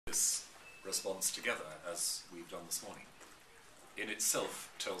this response together, as we've done this morning, in itself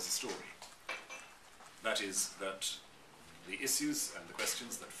tells a story. That is, that the issues and the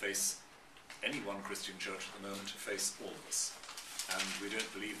questions that face any one Christian church at the moment face all of us. And we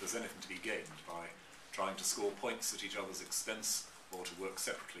don't believe there's anything to be gained by trying to score points at each other's expense or to work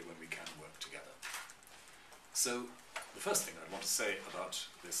separately when we can work together. So the first thing I want to say about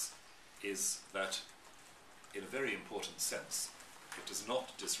this is that, in a very important sense, it does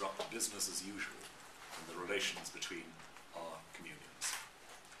not disrupt business as usual in the relations between our communions.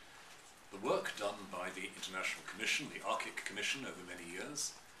 The work done by the International Commission, the Archic Commission, over many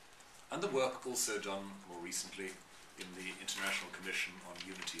years, and the work also done more recently in the International Commission on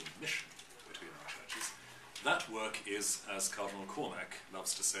Unity and Mission between our churches, that work is, as Cardinal Cormac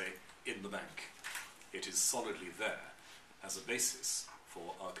loves to say, in the bank. It is solidly there as a basis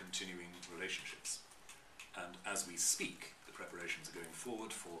for our continuing relationships. And as we speak, the preparations are going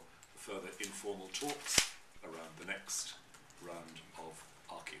forward for further informal talks around the next round of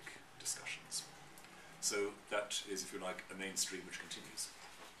Archic discussions. So that is, if you like, a mainstream which continues.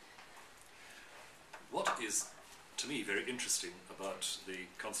 What is, to me, very interesting about the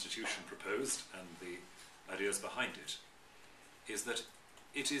constitution proposed and the ideas behind it is that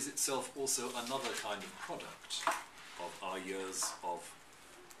it is itself also another kind of product of our years of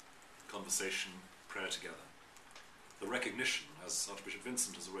conversation, prayer together. The recognition, as Archbishop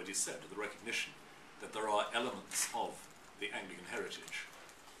Vincent has already said, the recognition that there are elements of the Anglican heritage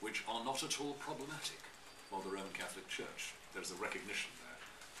which are not at all problematic for the Roman Catholic Church. There's a recognition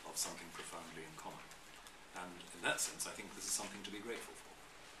there of something profoundly in common. And in that sense, I think this is something to be grateful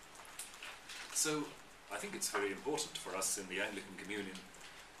for. So I think it's very important for us in the Anglican Communion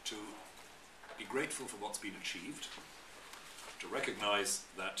to be grateful for what's been achieved, to recognize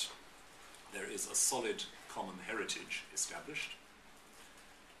that there is a solid common heritage established,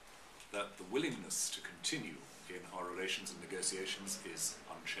 that the willingness to continue in our relations and negotiations is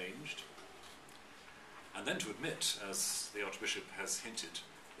unchanged, and then to admit, as the Archbishop has hinted,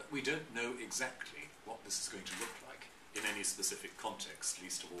 that we don't know exactly what this is going to look like in any specific context,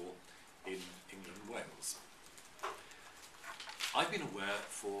 least of all in England and Wales. I've been aware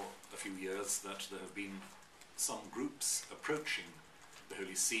for a few years that there have been some groups approaching the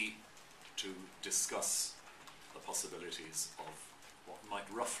Holy See to discuss the possibilities of what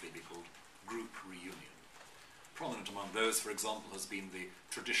might roughly be called group reunion. Prominent among those, for example, has been the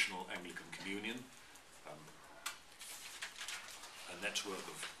traditional Anglican Communion, a network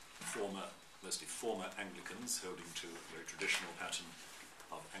of mostly former Anglicans holding to a very traditional pattern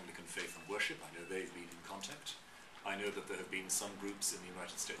of Anglican faith and worship. I know they've been in contact. I know that there have been some groups in the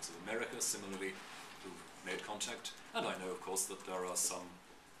United States of America, similarly, who've made contact. And I know, of course, that there are some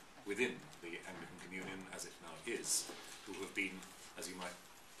within the Anglican Communion, as it now is, who have been, as you might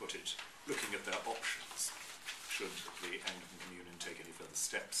put it, looking at their options, should the Anglican Communion take any further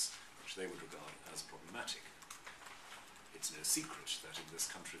steps which they would regard as problematic. It's no secret that in this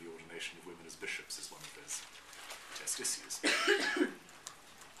country the ordination of women as bishops is one of those test issues.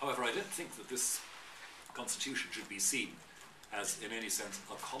 However, I don't think that this constitution should be seen as, in any sense,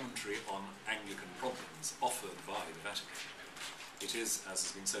 a commentary on Anglican problems offered by the Vatican. It is, as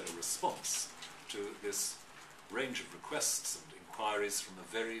has been said, a response to this range of requests and inquiries from a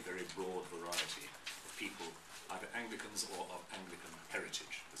very, very broad variety of people, either Anglicans or of Anglican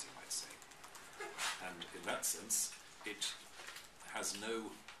heritage, as you might say. And in that sense, it has no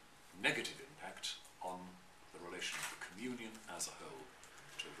negative impact on the relation of the communion as a whole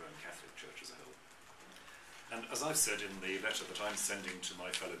to the Roman Catholic Church as a whole. And as I've said in the letter that I'm sending to my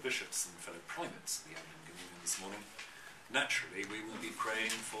fellow bishops and fellow primates of the Anglican Communion this morning, naturally we will be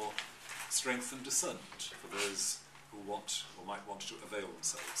praying for strength and discernment for those who want or might want to avail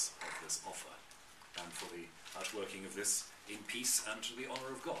themselves of this offer, and for the outworking of this in peace and to the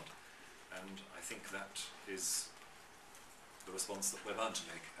honour of God. And I think that is the response that we're bound to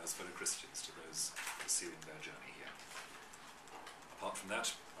make as fellow Christians to those pursuing their journey here. Apart from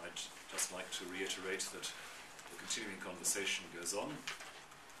that, I'd just like to reiterate that the continuing conversation goes on.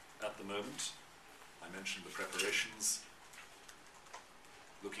 At the moment, I mentioned the preparations,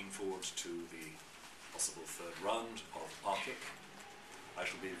 looking forward to the possible third round of Archic. I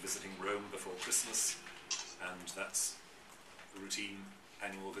shall be visiting Rome before Christmas, and that's a routine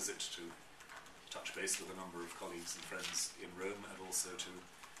annual visit to touch base with a number of colleagues and friends in Rome, and also to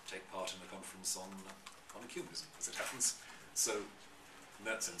take part in a conference on ecumenism, as it happens. So, in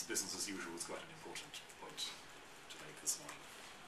that sense, business as usual is quite an important point to make this morning.